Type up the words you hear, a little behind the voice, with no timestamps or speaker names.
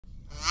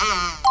I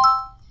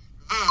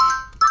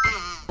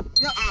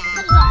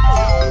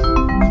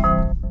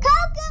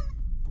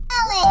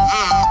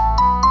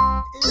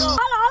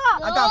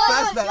got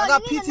flashback. I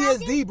got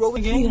PTSD, bro.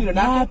 We need a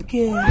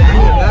napkin.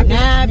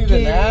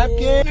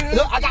 Napkin.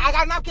 Look, I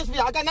got napkins for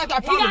you. I got napkins. I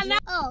promise.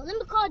 Oh, let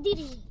me call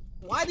Didi.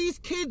 Why these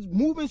kids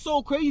moving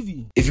so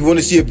crazy? If you want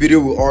to see a video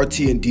with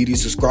RT and Didi,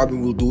 subscribe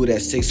and we'll do it at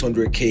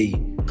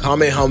 600K.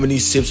 Comment how many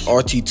sips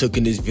RT took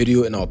in this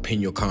video and I'll pin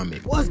your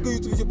comment. What's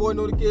good, YouTube? It's your boy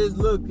Noticuz.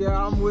 Look,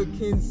 yeah, I'm with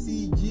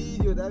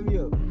KKingCee. Yo, that me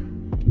up.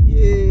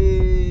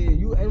 Yeah,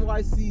 you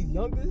NYC's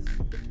youngest.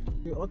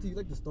 Hey, RT, you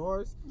like the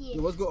stars? Yeah.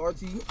 Yo, what's good,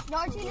 RT?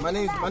 My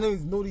name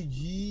is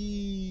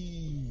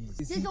Notigang.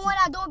 This is the one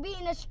that don't be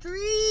in the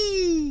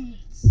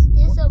streets.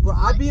 Bro,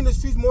 I be in the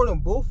streets more than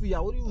both of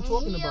y'all. What are you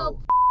talking about?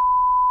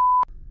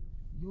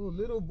 Yo,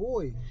 little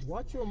boy,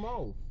 watch your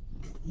mouth.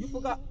 You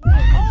forgot.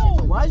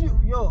 Oh, why you,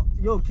 yo,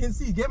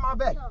 KKingCee, get my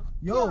back.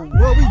 Yo,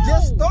 well, we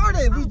just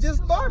started.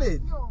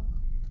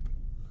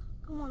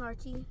 Come on,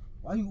 RT.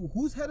 Why you?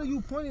 Whose head are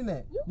you pointing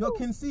at? Yo,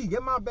 KKingCee,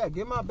 get my back.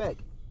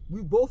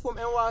 We both from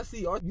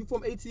NYC. You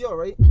from ATL,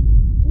 right?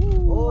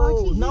 Ooh,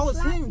 oh, RT,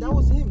 that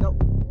was him.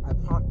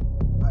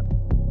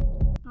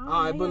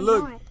 Alright, but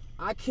look,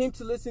 I came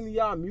to listen to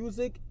y'all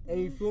music and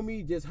you feel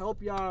me, just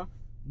help y'all,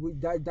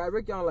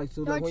 direct y'all like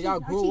so that when y'all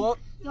grow up.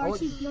 Yo,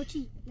 let's reach.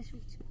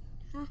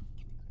 Huh?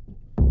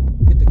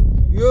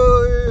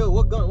 Yo,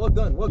 what gun?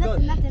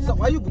 Nothing. So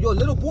why you, yo,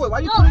 little boy, why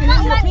you putting your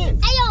hand in your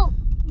pants? Hey, yo,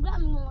 grab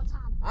me one more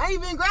time. I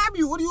ain't even grab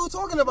you. What are you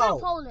talking about?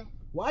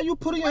 Why you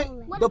putting your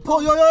the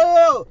pole?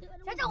 Yo.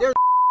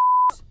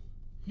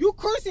 You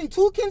cursing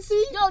too,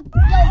 KKingCee? Yo,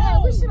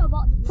 we should have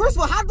bought this. First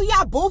of all, how do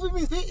y'all both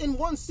even fit in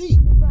one seat?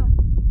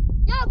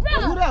 Yo,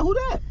 bro. Who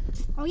that?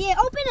 Oh yeah,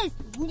 open it.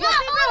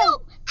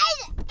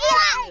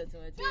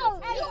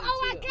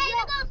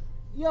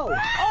 Yo, you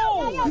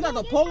got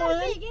the pole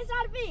on him? Get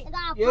inside of it.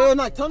 Yeah,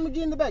 nah, tell him to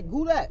get in the back.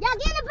 Who that? Yo,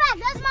 get in the back.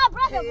 That's my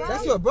brother, bro.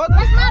 That's your brother?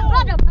 That's my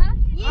brother, bro.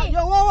 Yeah.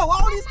 Yo, whoa, where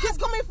all these kids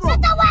coming from?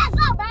 Shut your ass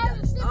up, bro.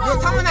 Yo,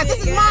 tell me that.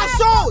 This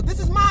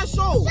is my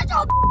show. Shut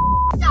your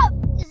ass up.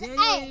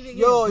 Hey.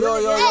 Yo, This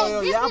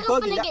I'm nigga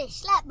bugging. finna get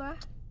slapped, bro.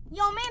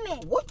 Yo, man.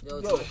 What?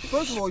 Yo,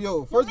 first of all,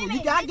 you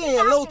guys getting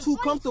a little too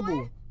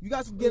comfortable. You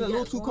guys getting a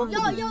little too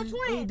comfortable. Yo,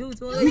 twin.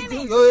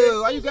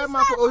 Yo, why you got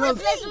my phone? Oh,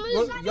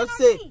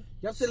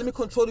 y'all say, let me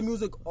control the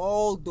music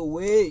all the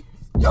way.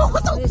 Yo,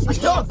 what the?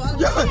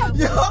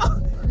 Yo.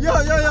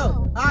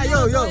 Alright,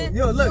 yo,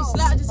 look.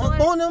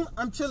 I'm on him.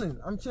 I'm chilling.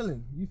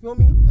 You feel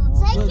me?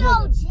 Take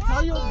your jacket.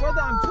 Tell your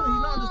brother I'm chilling.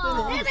 He's not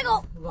understanding. There they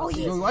go. Oh,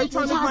 yeah. Yo, why you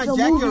trying to make my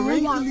jacket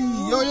wrinkly?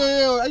 Yo.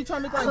 Why you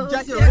trying to make my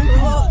jacket wrinkly?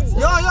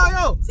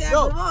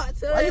 Yo.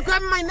 Why you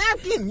grabbing my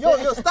napkin?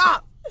 Yo,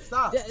 stop.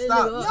 Stop.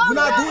 We're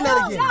not doing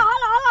that again.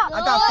 Hold I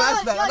got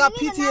flashback. I got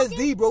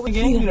PTSD, bro. We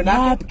need a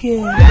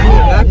napkin.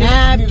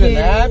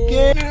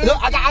 Napkin. Look,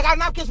 I got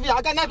napkins for you.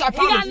 I got napkins. I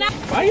promise.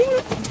 Why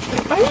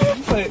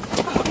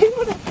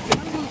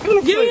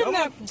you give me a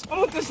napkin. I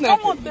want this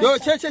napkin. Yo,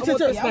 chill.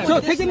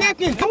 Take the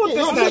napkin. Come on,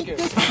 this napkin.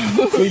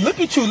 Look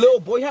at you, little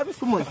boy, having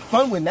so much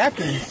fun with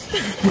napkins.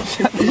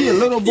 He a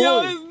little boy.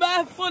 Yo, it's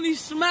mad funny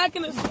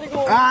smacking this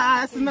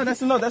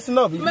nigga. That's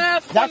enough.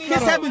 Mad funny. Y'all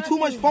kids having too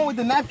much fun with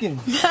the napkins.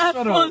 Mad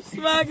fun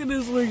smacking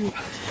this nigga.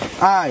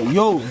 Alright,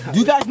 yo, do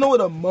you guys know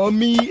what a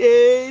mummy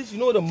is? You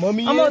know what a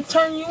mummy is? I'm gonna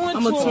turn you into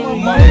a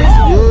mummy.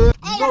 Yeah.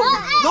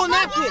 No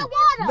napkin.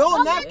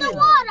 No napkin.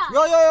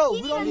 Yo.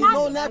 We don't need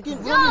no napkin.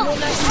 No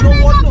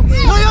water.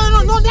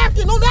 No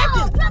napkin.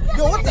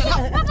 Yo, what the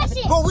hell?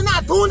 Bro, we're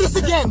not doing this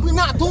again. We're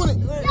not doing it.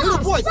 Little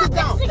boy, sit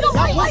down. Sit down.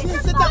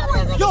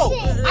 Yo,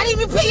 I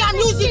didn't even play your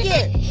music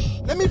yet.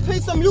 Let me play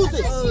some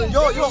music. Yo,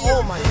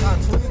 oh my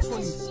God,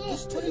 2020.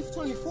 It's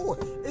 2024.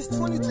 It's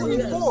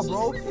 2024,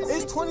 bro.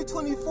 It's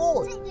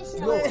 2024. Yo,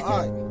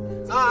 alright.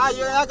 I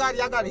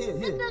got it.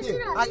 Here.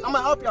 I'm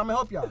gonna help y'all.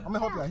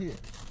 Here.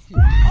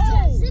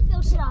 Zip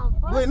your shit off.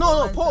 Wait,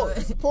 no,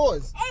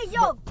 pause. Hey,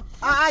 yo.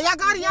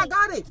 Y'all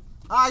got it.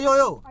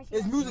 Yo.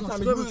 It's music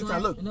time.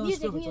 Look.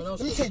 Music.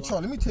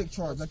 Let me take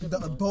charge. Like the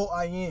adult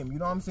I am. You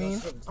know what I'm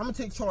saying? I'm gonna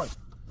take charge.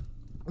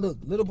 Look,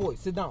 little boy,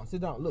 sit down.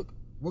 Look,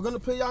 we're gonna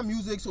play y'all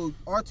music. So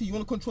RT, you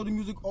wanna control the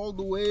music all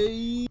the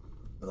way?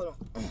 Hold on.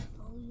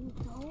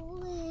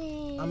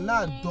 I'm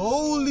not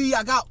dolly.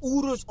 I got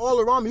oodles all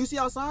around me. You see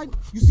outside?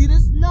 You see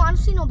this? No, I don't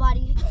see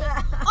nobody.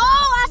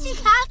 Oh, I see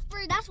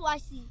Casper. That's what I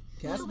see.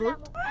 Casper?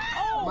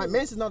 My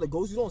man is not a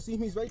ghost. You don't see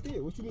him. He's right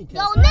there. What you mean, Casper?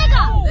 Yo,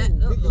 nigga.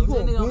 You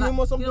gonna boom him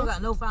or something? You don't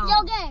got no foul.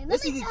 Yo, gang.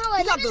 Let me tell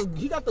him.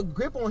 He got the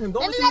grip on him.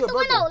 Don't let me see let your the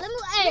brother.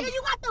 window. Hey,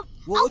 you got the.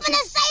 I'm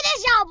finna say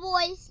this, y'all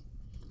boys.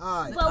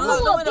 Alright. But we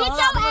will beat your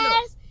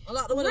ass.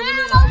 Unlock the window.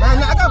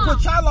 Man, I gotta put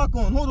child lock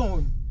on. Hold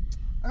on.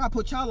 I gotta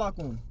put child lock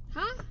on.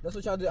 Huh? That's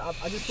what y'all did. I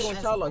just put on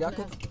child lock. Y'all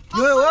can.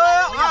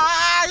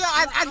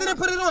 I didn't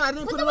put it on.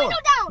 Put the window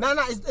down.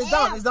 Nah, it's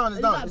down. It's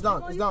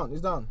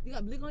down. You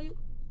got blick on you?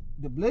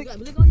 The blick? You got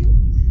blick on you?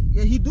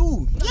 Yeah, he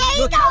do. Yeah,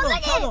 he Yo,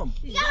 don't. tell him.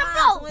 You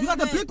gotta You got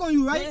the blick on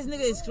you, right? This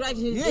nigga is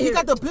scratching his Yeah, ear. he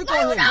got the blick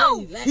on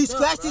him. He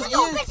scratched his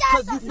ears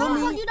because you feel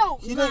me? You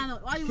don't. He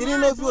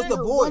didn't know if it was the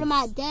boy. What am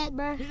I dead,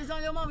 bro?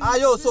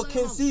 Yo, so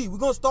KKingCee, we're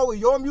gonna start with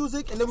your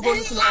music and then we're gonna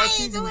listen to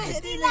RT's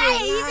music. He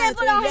didn't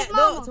put on his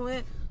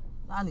mama.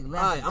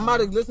 Alright, I'm about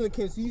to listen to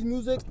KKingCee's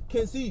music.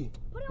 KKingCee,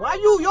 why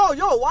you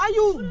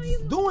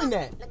doing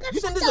that? You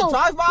think this is a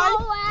drive-by?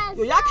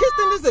 Yo, y'all kids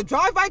think this is a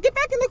drive-by? Get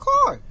back in the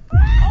car.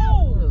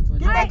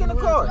 Get back in the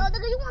car. Yo,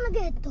 nigga, you wanna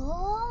get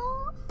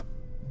dog?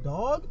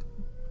 Dogged?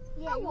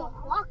 Yeah, you wanna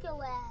walk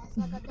your ass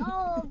like a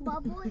dog, my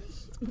boy.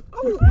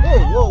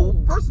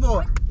 Whoa. First of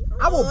all,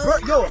 I will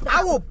burp you.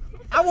 I will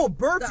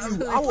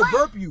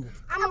burp you.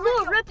 I'm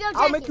gonna rip your jacket.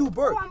 I'll make you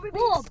burp.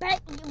 We'll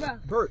burp you, bro.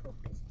 Burp.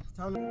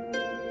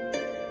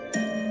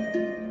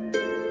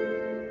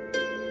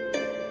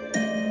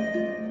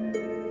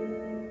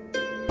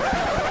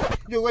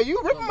 Yo, wait,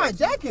 you ripping my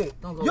jacket?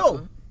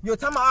 Yo,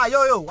 tell me,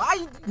 yo, why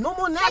you, no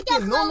more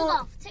napkins, no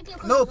more.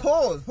 No,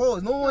 pause, no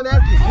more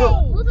napkins.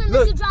 Yo, we're gonna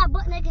make you drive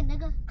butt naked,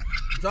 nigga.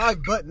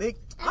 Drive butt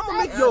naked? I'm gonna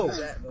make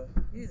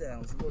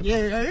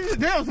Yeah,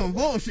 they on some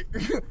bullshit.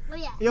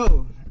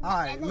 Yo,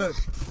 alright, look,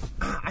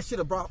 I should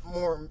have brought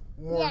more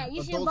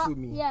adults with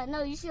me. Yeah,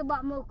 no, you should have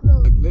bought more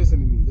clothes. Like, listen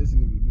to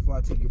me before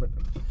I take you.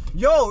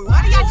 Yo,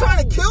 why are y'all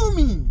trying to kill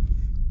me?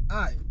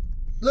 Alright,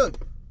 look,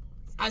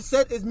 I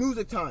said it's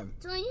music time.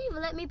 Twin, you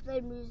even let me play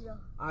music though.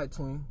 Alright,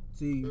 Twin.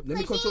 See, let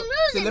me control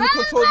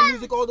the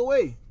music all the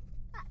way.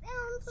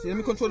 See, let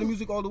me control the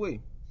music all the way.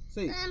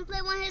 Say it. Let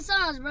play one of his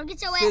songs, bro.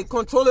 Get your ass. Say,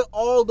 control it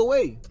all the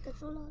way.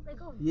 Control it all the way.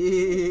 Go.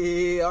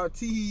 Yeah,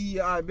 RT,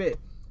 I bet.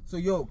 So,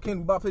 yo, Ken,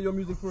 we about to play your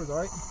music first,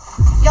 alright?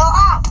 Yo,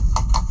 up.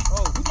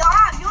 Oh. Yo,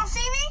 up. You don't see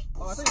me?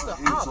 Oh, I think it's an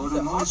op.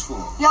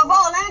 Yo, bro,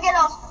 let me get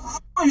those.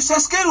 Oh, you said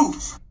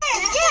Skittles.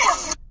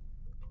 Yeah.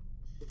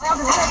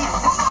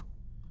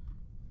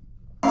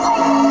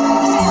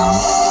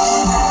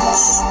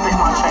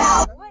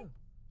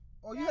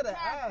 Oh, you had an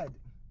ad.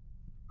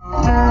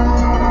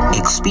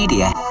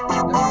 Expedia.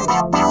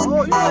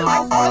 Oh, you had an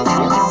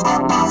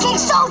ad. King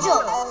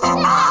Soldier.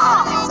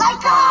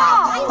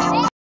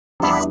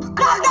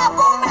 Grab that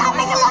boom and I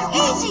make it look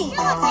easy. He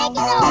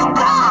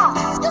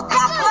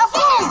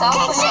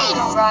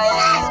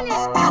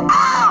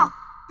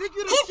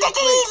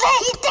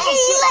think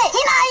he lit.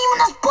 He not even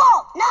a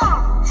sport. Nah.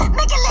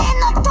 Make it lit in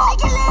the door.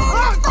 Make him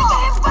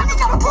run in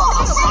the ball.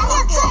 He say he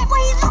a trap, but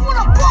he look with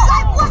a ball.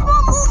 Like what's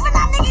more move and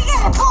that nigga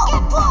get it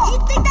ball. He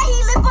think that he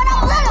lit, but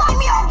I'm lit. Give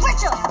me a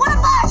richer. What am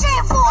I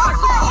saying for? I'm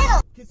gonna hit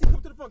him.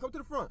 KKingCee, come to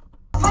the front.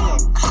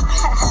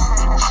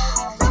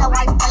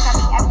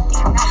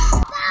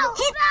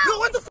 Yo,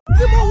 what the f***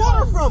 get more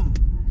water from?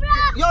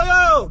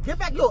 Yo, get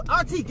back,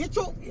 RT, get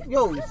your,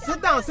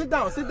 sit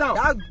down.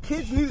 Y'all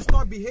kids need to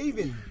start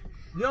behaving.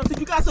 You know what I'm saying?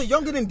 You guys are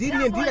younger than Didi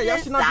and Dida. Y'all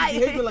should not be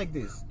behaving like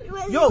this.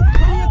 Yo, come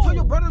here and tell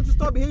your brother to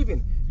start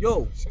behaving.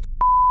 Yo,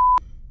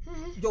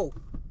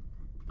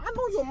 I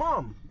know your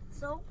mom.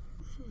 So?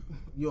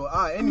 Yo,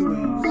 anyways.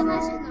 Say my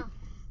shit now.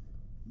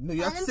 No,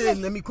 you have to say,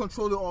 let me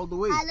control it all the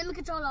way. Alright, let me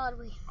control it all the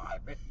way.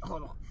 Alright, bet.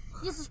 Hold on.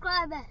 You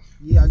subscribe back.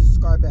 Yeah, I just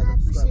subscribe back. I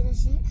appreciate that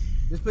shit.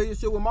 Let's play your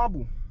shit with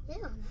Mabu.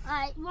 Yeah.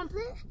 Alright, you wanna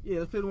play it? Yeah,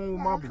 let's play the one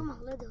with Mabu. Come on,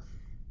 let's do it.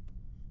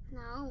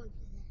 No, I don't wanna play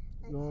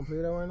that. You wanna play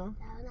that right now? No,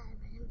 not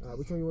Alright,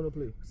 which one you wanna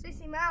play?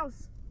 60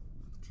 miles.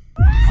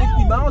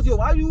 60 miles? Yo,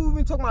 why you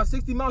even talking about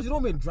 60 miles? You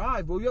don't even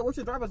drive, bro. What's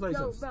your driver's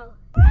license? Bro.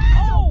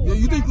 Yo,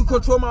 you think you can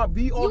control my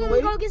V all the way?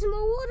 You wanna go get some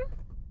more water?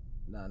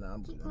 Nah,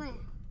 I'm Keep playing.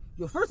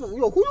 Yo, first of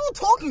all, who you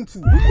talking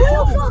to?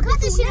 Cut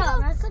this shit up,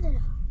 right? Cut it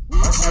up.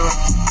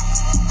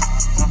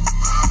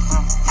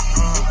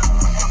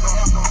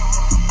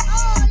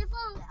 Oh, your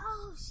phone.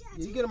 Oh, shit.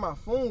 Yeah, you getting my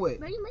phone wet.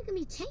 Bro, you making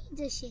me change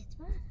this shit,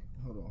 bro.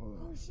 Hold on.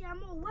 Oh, shit,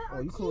 I'm all wet.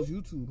 Oh, you close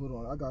YouTube. Hold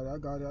on. I got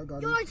it.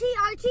 Yo,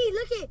 RT,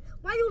 look it.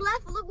 Why you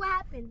left? Look what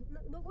happened.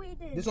 Look what he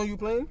did. This one you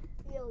playing?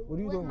 Yo, what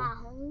are you doing? My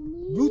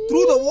homie. You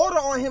threw the water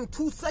on him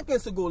 2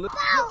 seconds ago. Look. No.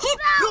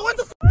 Yo, what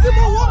the f*** get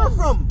more water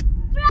from?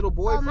 Little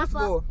boy, first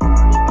of all. What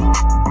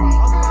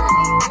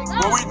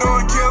we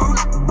doing, killer?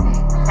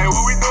 Hey,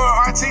 what we doing,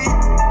 RT?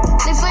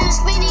 They finna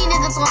speedy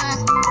niggas one.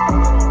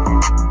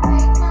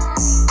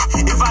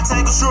 If I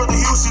take a short to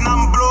Houston,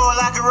 I'ma blow it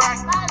like a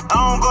rocket. I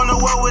don't go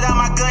nowhere without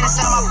my gun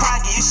inside my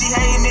pocket. If she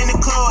hating in the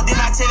club, then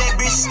I tell that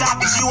bitch to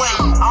stop it. She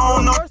waiting. I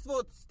don't know. First of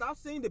all, stop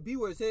saying the B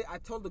word. Say, I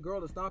told the girl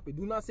to stop it.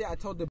 Do not say, I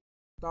told the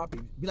stop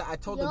it. Be like, I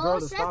told the girl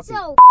to stop it.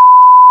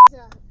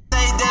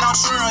 That I'm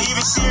sure,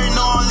 even Siri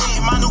know I'm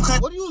lit. My new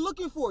country. What are you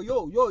looking for?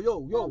 Yo. Hold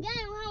on.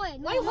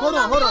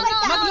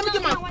 Let me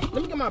get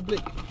my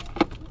blick.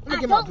 Let me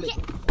get my blick.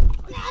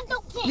 I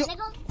don't care,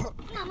 nigga.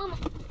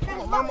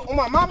 No, mama.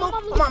 My mama.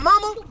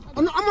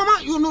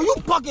 You know you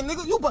bugging,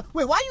 nigga.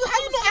 Wait, how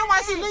you know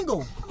NYC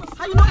lingo?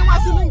 How you know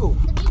NYC lingo?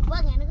 You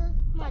bugging,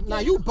 nigga. Nah,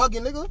 you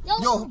bugging, nigga.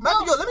 Yo,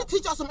 let me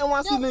teach y'all some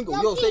NYC lingo.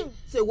 Yo,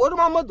 say word to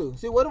my mother.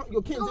 Say word to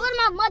your kids. Word to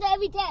my mother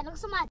every day. Look,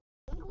 somebody.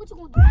 What you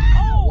gonna do?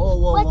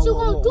 What you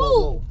gonna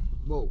do?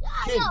 Whoa.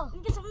 King.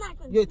 Get some knife.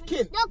 Yo,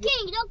 King. Yo,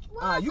 King.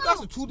 You guys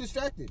are too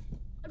distracted.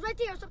 Right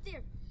there. It's up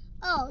there.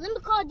 Oh, let me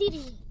call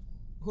Didi.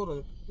 Hold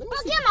on. Let me Bro,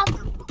 see. get my.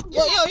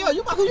 Yo,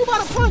 you about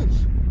to punch?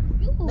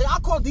 You. Nigga, I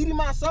call Didi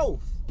myself.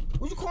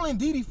 What you calling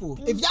Didi for?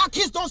 If y'all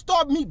kids don't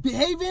start me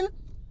behaving,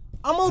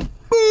 I'm gonna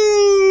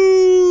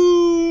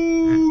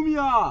boom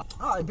y'all.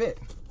 Alright, bet.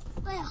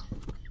 Well,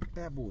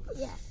 Bad boy.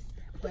 yeah.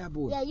 Bad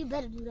boy. Yeah, you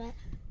better do that.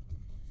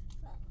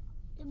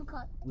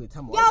 Wait,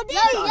 tell me. Yo, Didi,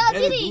 I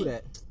better Didi. do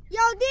that. Yo,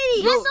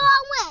 Didi. That's all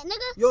I went,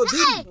 nigga. Yo,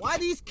 Didi, Hey. why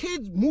these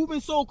kids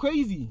moving so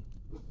crazy?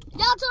 Y'all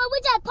told we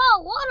just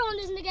pour water on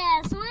this nigga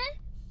ass, son.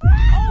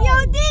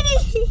 Yo,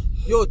 Didi.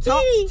 Yo, tell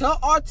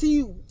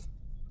RT.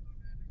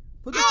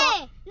 Put the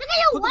Hey, nigga, you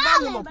put the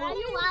volume wildin', up. bro.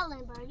 You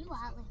wildin', bro. You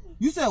wildin'.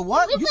 You said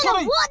what? We You finna told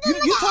them water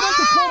this you nigga told them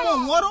to pour ass. more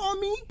water on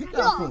me? Take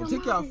your phone.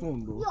 Take your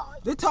phone, bro.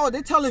 They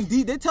telling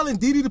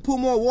Didi to put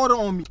more water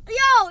on me.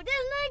 Yo,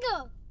 this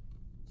nigga.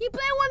 He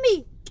playing with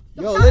me.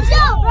 Yo, listen.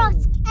 Yo, bro.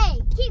 Hey,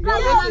 keep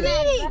grabbing my listen.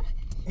 man, bro.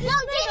 Yo,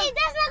 Didi,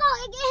 this nigga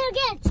he'll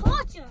get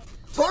tortured.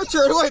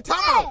 Tortured? Wait,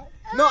 time out.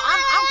 No,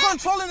 I'm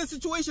controlling the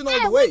situation all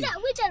the way. We just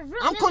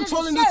ripped I'm this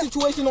controlling nigga's the shirt.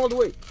 situation all the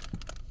way.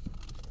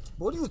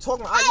 What are you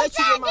talking about? I let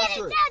you rip my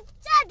shirt.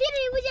 Tell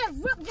Didi we just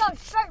ripped your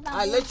shirt, bro.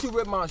 I let you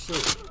rip my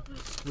shirt.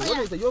 What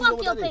is that? You don't know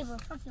what that is?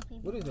 Fuck your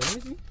paper. What is that? Let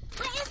me see.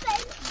 What is that?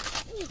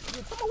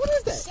 Come on, what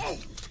is that?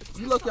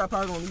 You lucky I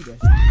probably don't need that.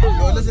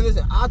 Yo,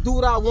 listen. I do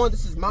what I want.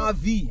 This is my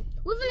V.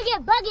 We finna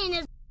get buggy in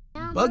this.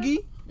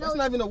 Buggy? That's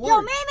not even a word.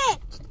 Yo, man.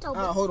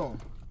 Hold on.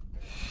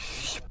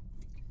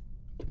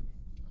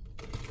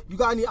 You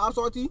got any ops,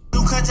 RT? You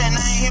cut that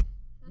name.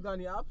 You got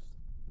any ops?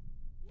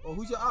 Oh,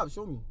 who's your ops?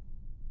 Show me.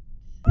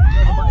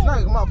 It's not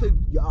like I'm about to play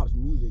your ops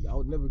music. I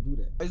would never do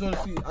that. I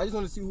just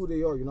want to see who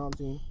they are. You know what I'm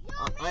saying?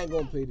 I ain't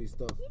gonna play this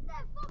stuff. He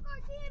said fuck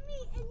RT and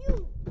me and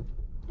you.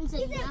 He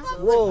said fuck.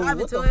 Whoa, what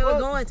the fuck?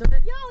 Yo, He said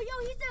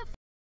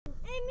fuck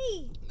and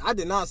me. I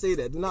did not say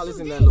that. Do not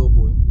listen to that little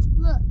boy.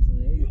 Look.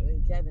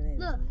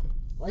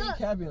 Why you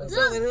capping like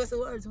that? What's the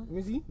word? Let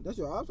me see. That's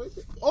your ops right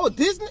there. Oh,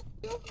 Disney.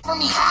 For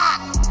me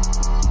hot.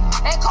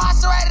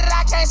 Incarcerated,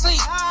 I can't sleep.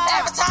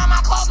 Every time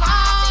I close my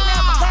eyes, I see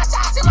never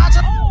gunshots in my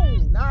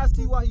dream. Now I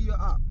see why he your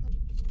op.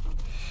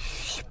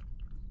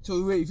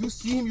 So wait, if you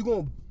see him, you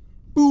gonna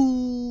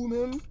boom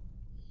him.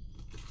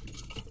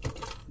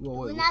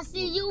 When I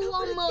see you,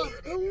 I'm You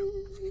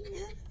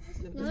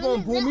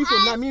gonna boom me for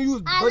not me and you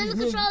was buddies. Let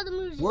me control the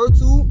music. Word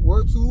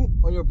two.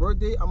 On your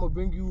birthday, I'm gonna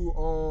bring you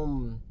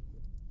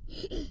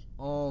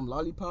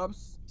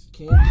lollipops,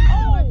 candy,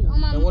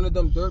 and one of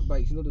them dirt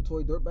bikes. You know the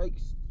toy dirt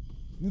bikes.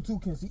 You two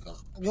can see.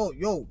 Yo,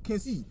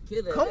 KKingCee.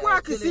 Come where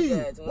I can see you.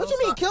 What you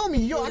mean kill me?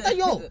 Yo, I thought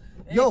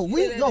these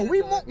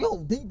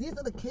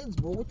are the kids,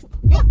 bro. What you?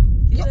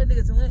 Yo,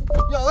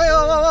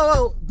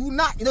 wait. Do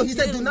not. You know he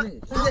said do not.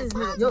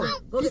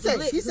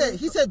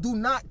 He said do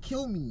not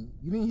kill me.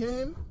 You didn't hear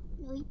him?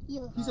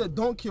 He said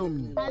don't kill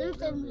me. Let me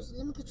play the music.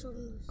 Let me control the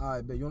music.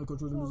 Alright, bet you wanna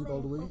control the music all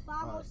the way?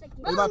 Alright.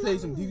 What about play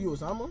some Didi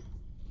Osama?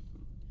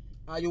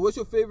 Yo, what's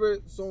your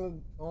favorite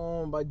song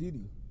by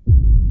Didi?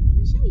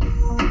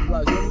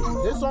 Right,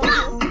 this song.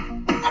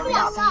 Every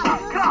outside.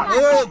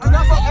 Hey, do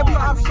not say every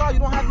op shot. You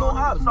don't have no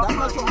ops. That's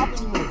not your op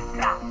anymore.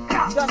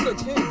 You got some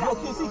kids. Yo,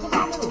 KKingCee, come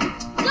to the middle.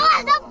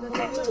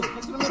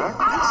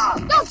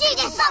 Don't see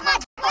this up my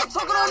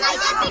took it all night.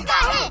 That bitch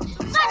got hit.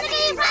 Son, nigga,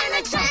 he running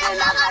the trail.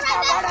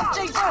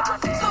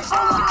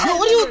 Yo,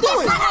 what are you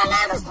doing?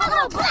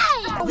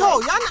 Yo,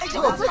 y'all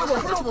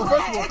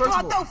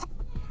not.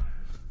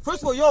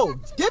 First of all, yo,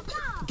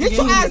 get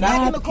your ass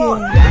back in the car.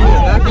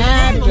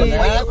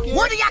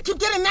 Where do y'all keep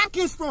getting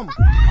napkins from?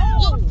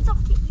 Yo,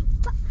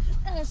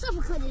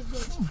 suffocate this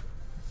bitch.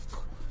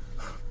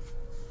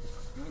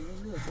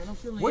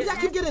 Where do y'all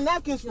keep getting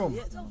napkins from?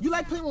 You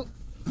like playing with...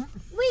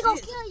 We gon'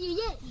 kill you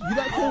yet. You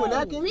like playing with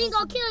napkins? We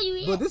gon' kill you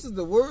yet. But this is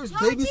the worst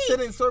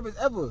babysitting service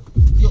ever.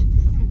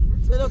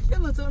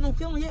 Don't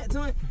kill him yet.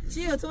 Chill,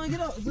 get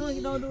up.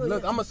 Don't do it.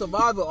 Look, I'm a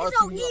survivor, RT. It's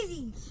so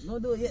easy.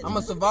 Don't do it yet. I'm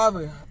a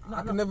survivor.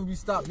 I can never be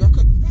stopped. Y'all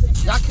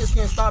kids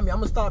can't stop me. I'm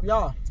gonna stop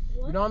y'all.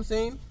 You know what I'm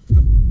saying?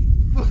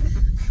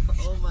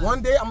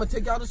 One day I'm gonna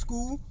take y'all to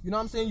school. You know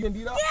what I'm saying? You can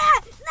beat up.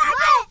 Yeah,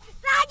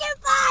 not get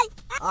fight.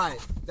 Alright,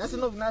 that's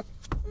enough napkins.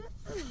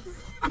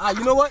 Alright,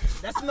 you know what?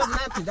 That's enough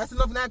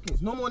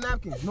napkins. No more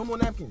napkins.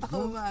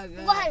 Oh my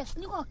God. What?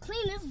 You gonna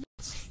clean this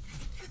bitch?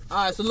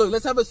 Alright, so look,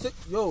 let's have a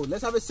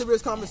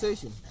serious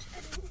conversation.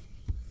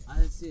 I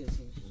didn't see it.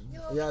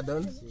 Y'all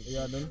done?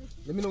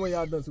 Let me know when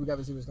y'all done so we can have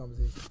a serious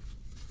conversation.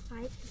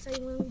 Alright, so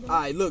you want me to...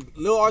 Alright, look,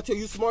 Lil RT,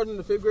 you smarter than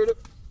the 5th grader?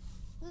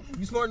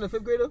 You smarter than the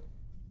 5th grader?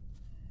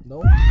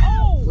 No?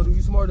 What, are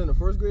you smarter than the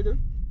 1st grader?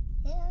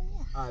 Hell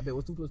yeah. Alright, bet,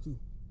 what's 2 plus 2?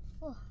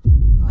 4.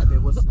 Alright,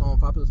 bet, what's 5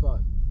 plus 5?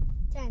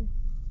 10.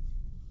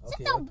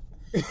 Okay. No,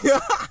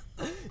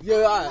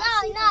 Yo, alright.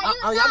 you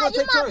y'all gonna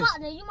take turns.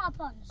 You my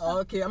partner. So.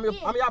 Okay, I'm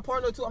y'all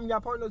partner too.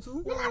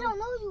 Nigga, I don't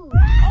know you.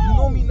 You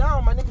know me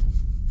now. My name is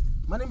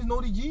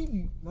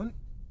Notigang. My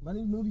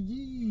name is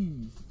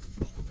Notigang.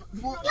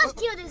 Let's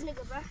kill this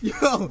nigga, bro.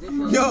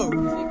 Yo,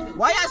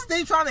 why y'all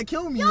stay trying to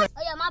kill me? Oh yeah,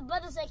 my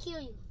brother said kill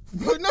you.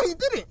 But no, he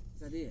didn't.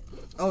 I did.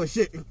 Oh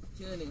shit. Kill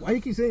that nigga. Why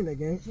you keep saying that,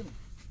 gang?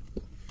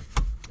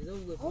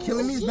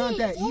 Killing me is not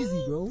that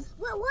easy, bro.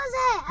 What was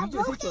that? You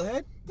just hit your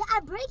head? Did I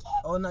break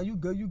it? Oh, no, you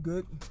good, you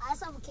good. I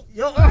suffocated.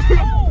 Yo.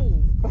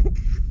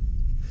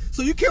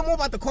 So you care more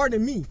about the car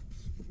than me.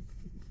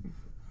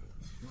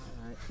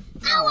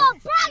 I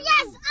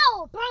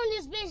will burn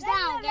this bitch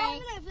down,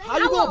 gang. How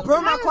you gonna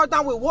burn my car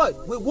down with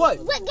what? With what?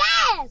 With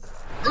gas.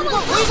 Where you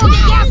gonna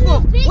get gas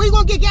from? Where you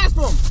gonna get gas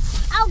from?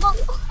 I'll go.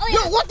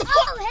 Yo, what the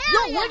fuck?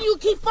 Hell Yo, where do you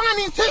keep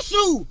finding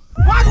tissue?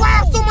 Why do I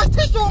have so much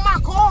tissue in my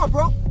car,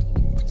 bro?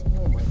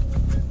 Oh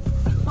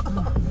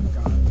my God.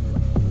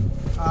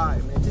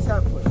 Alright, man, just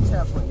have fun. Just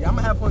have fun. Yeah, I'm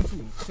gonna have fun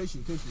too.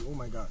 Tissue. Oh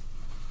my God.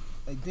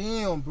 Like,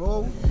 damn,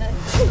 bro.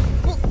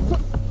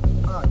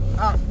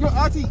 Alright, yo,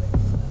 Auntie.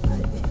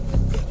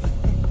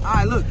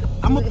 Alright, look,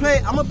 I'm gonna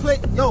play.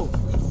 Yo,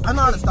 I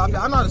know how to stop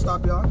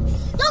y'all.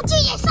 Don't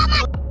cheat, stop.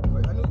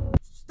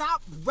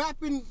 Stop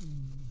rapping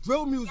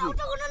drill music. Yo, the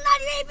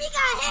 98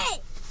 got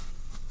hit.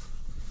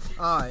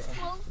 Alright.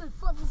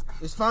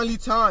 It's finally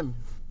time.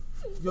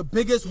 Your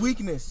biggest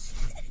weakness.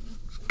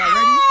 Y'all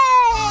ready?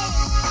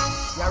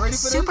 Y'all ready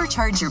for this?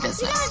 Supercharge your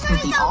business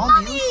with the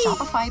all-new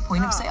Shopify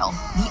point of sale.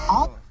 The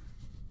all.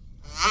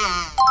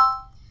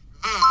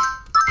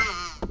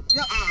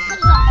 Yo.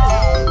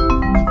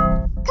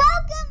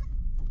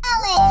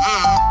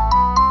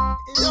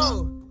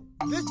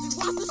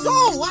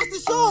 Watch the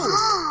show.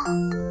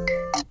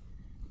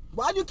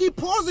 Why do you keep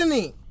pausing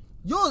it?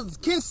 Yo,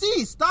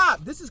 KKingCee,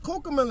 stop. This is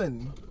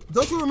Cocomelon.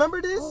 Don't you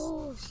remember this?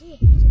 Oh,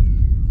 shit.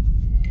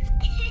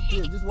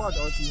 Yeah, just watch,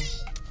 Archie.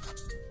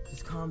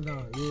 Just calm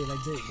down. Yeah,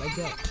 like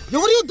that. Yo,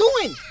 what are you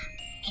doing?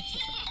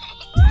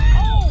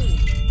 Oh.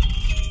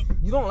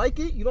 You don't like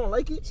it? You don't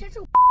like it? Shut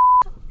your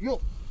Yo.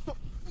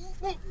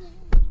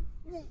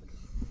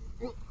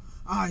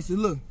 Alright, so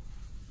look.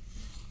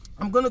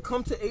 I'm gonna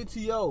come to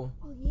ATL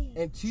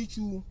and teach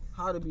you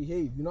how to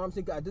behave. You know what I'm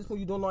saying? At this point,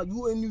 you don't know.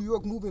 You in New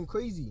York moving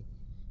crazy.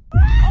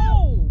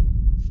 Oh!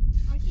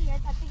 I think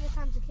it's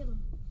time to kill him.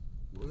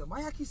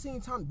 Why y'all keep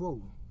saying time,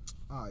 bro?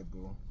 Alright,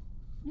 bro.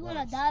 You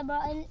wanna die,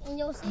 bro, in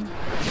your city?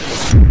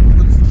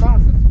 Bro, this is my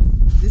city.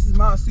 This is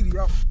my city,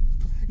 y'all.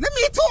 Let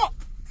me talk!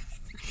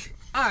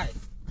 Alright.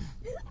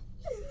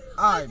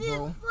 Alright,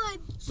 bro.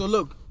 So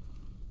look.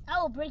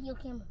 I will break your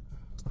camera.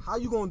 How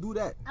you gonna do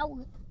that? I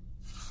will.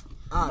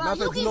 Alright,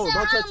 Bro, no,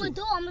 don't touch it.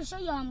 I'm gonna show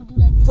you how I'm gonna do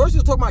that. First,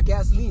 you talk about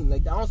gasoline.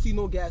 Like, I don't see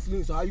no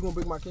gasoline, so how you gonna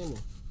break my camera?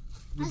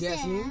 With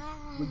gasoline?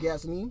 With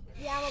gasoline?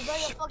 Yeah, I'm gonna burn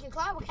your fucking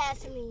car with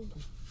gasoline.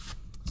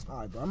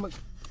 Alright, bro. With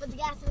the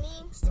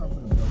gasoline? It's time for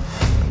the belt.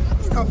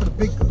 It's time for the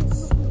big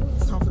guns.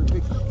 It's time for the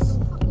big guns.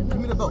 Give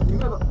me the belt. Give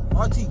me the belt.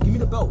 RT, give me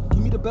the belt.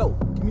 Give me the belt.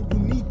 You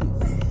need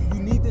this.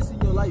 You need this in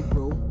your life,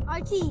 bro.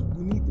 RT. You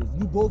need this.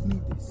 You both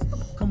need this.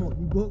 Come on,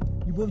 you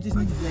both just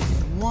need this. Like,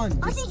 just one.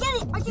 RT, get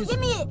it. RT, give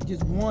me it.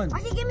 Just one.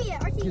 RT, give me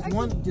it. RT,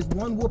 Just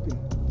one whooping.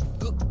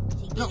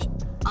 Get it.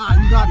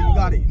 You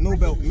got it. No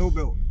belt. No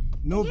belt.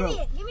 No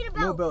belt. Give me the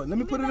belt. No belt. Let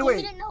me put it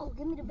away. No,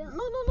 give me the belt.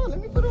 No. Let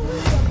me put it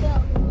away.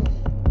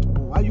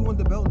 Why you want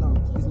the belt now?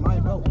 It's my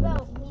belt.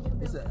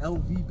 It's an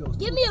LV belt.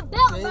 Give me a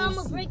belt, bro. I'm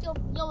gonna break your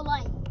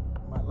light.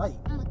 My light?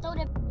 I'm gonna throw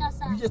that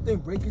outside. You just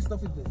think breaking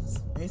stuff is the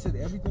answer to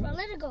everything? Bro,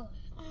 let it go.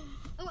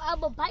 I'm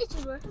gonna bite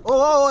you, bro.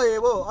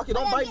 Oh, okay,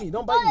 don't bite me.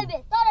 Don't bite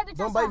me.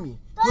 Don't bite me.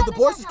 Yo, the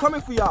boys is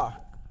coming for y'all.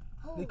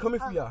 They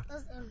coming for y'all.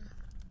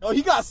 Oh,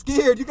 he got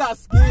scared. You got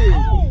scared.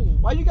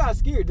 Why you got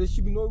scared? There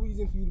should be no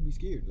reason for you to be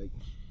scared. Like,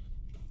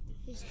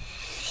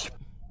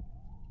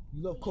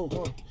 you love coke,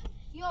 huh?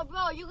 Yo,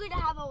 bro, you're gonna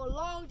have a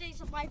long day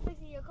by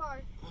fixing your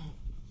car.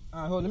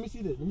 Alright, hold on. Let me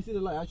see this. Let me see the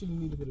light. I actually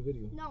need it for the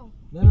video. No.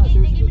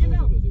 Seriously. Give me the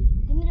belt.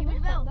 Give me the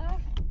belt, bro.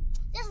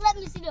 Just let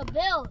me see the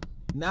belt.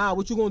 Nah,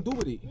 what you gonna do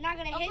with it? I'm not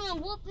gonna hit you. I'm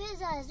gonna whoop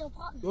his ass, your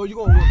partner. Oh, you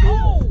gonna whoop his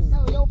ass?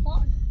 No, your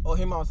partner. Oh,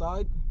 him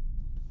outside?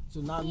 So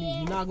not me.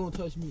 You're not gonna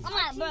touch me. I'm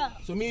not,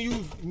 bro. So me and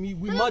you,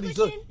 we muddies.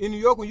 Look, in New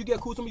York, when you get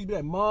cool, somebody be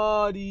like,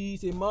 muddy.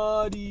 Say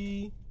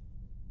muddy.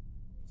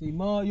 Say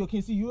muddy. Yo,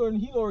 KKingCee,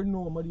 he already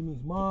know what muddy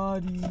means.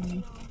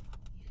 Muddy.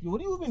 Yo, what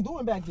are you even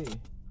doing back there?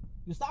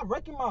 Yo, stop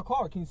wrecking my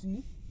car,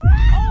 KKingCee.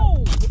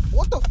 Oh!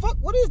 What the fuck?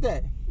 What is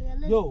that?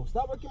 Yeah, yo,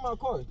 stop wrecking my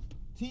car.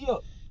 Tee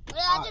up.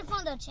 Yeah, I just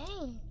found the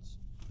chain.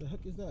 The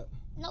heck is that?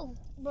 No,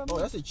 bro. Oh,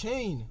 that's a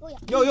chain. Oh, yeah.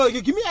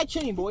 Yo, give me that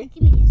chain, boy.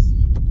 Give me this.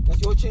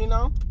 That's your chain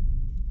now?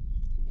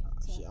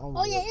 Shit, I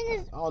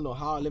don't know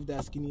how I left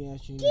that skinny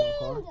ass chain in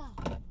my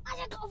car. I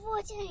just go for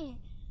a chain.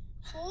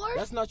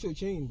 That's not your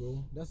chain,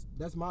 bro.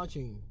 That's my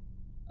chain.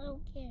 I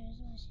don't care. It's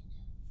my shit.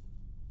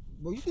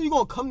 Bro, you think you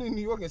gonna come to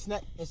New York and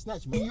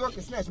snatch New York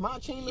and snatch my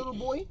chain, little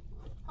boy?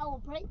 I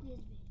will break this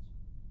bitch.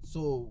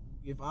 So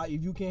if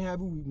you can't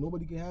have it,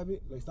 nobody can have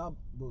it. Like, stop,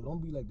 bro.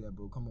 Don't be like that,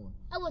 bro. Come on.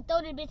 I will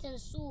throw this bitch in the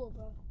sewer,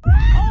 bro.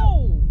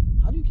 Oh!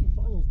 How do you keep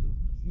finding stuff?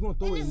 You gonna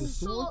throw it in the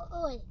sewer?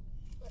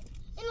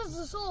 And there's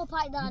a sewer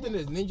pipe down there. You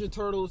think there's Ninja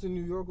Turtles in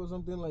New York or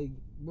something? Like,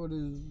 bro,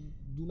 do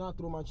not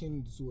throw my chain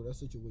in the sewer. That's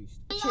such a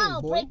waste.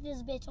 I'll break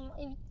this bitch.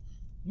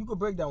 You could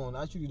break that one.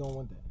 I actually don't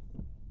want that.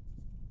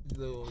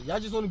 Y'all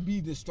just want to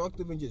be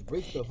destructive and just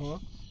break stuff,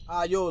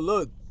 huh? Yo,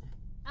 look.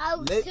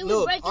 Can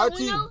we break your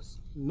windows?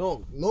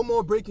 No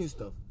more breaking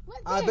stuff.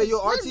 I bet your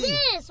RT.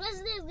 What's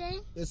this,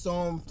 gang? It's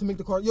to make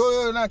the car.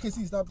 Yo, nah,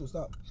 KC, stop.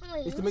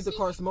 It's to make the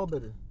car smell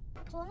better.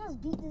 So let's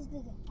beat this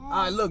nigga.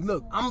 Alright,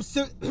 look. I'm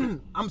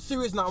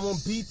serious now. I'm on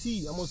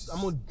BT. I'm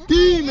on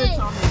demon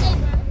time.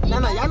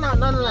 Nah, y'all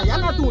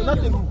not doing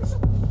nothing.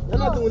 Y'all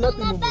not doing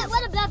nothing. What a belt?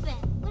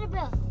 What a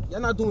belt? Y'all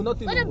not doing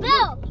nothing. What a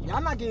belt?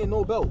 Y'all not getting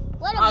no belt.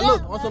 What a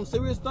belt? Look, on some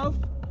serious stuff.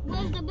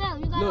 Where's the belt?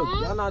 You got Look, it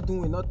on? y'all not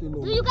doing nothing.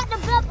 No. Do you got the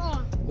belt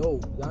on? No,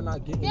 y'all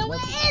not getting Then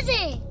nothing. what is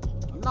it?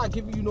 I'm not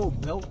giving you no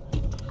belt.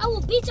 I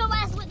will beat your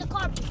ass with the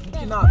carpet. You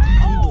cannot beat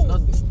me with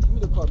nothing. Give me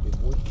the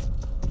carpet, boy.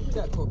 Give me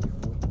that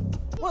carpet, boy.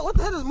 What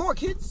the hell is more,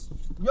 kids?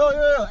 Yo.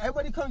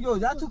 Everybody come. Yo,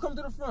 y'all two come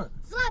to the front.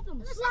 Slap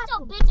him. Slap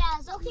your bitch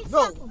ass. Okay,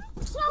 slap him.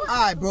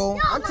 Alright, bro.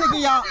 I'm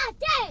taking y'all.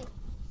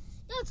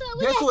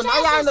 Guess what? Now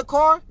y'all in the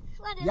car.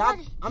 Y'all,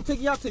 I'm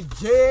taking y'all to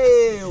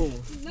jail.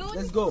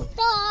 Let's go.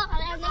 Throw all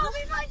that,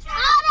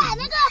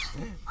 nigga.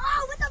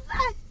 Oh, what the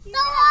fuck? Throw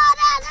all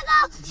that,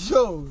 nigga.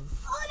 Yo. All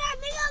that,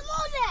 nigga.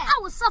 Move that. I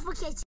will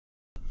suffocate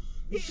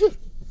you.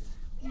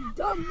 You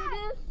dumb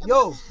nigga.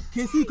 Yo,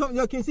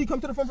 KC come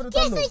to the front for the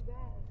thumbnail.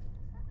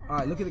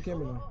 Alright, look at the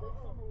camera now.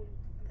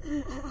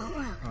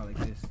 Alright, like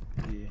this.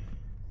 Yeah.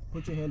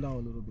 Put your hand down a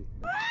little bit.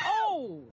 Oh!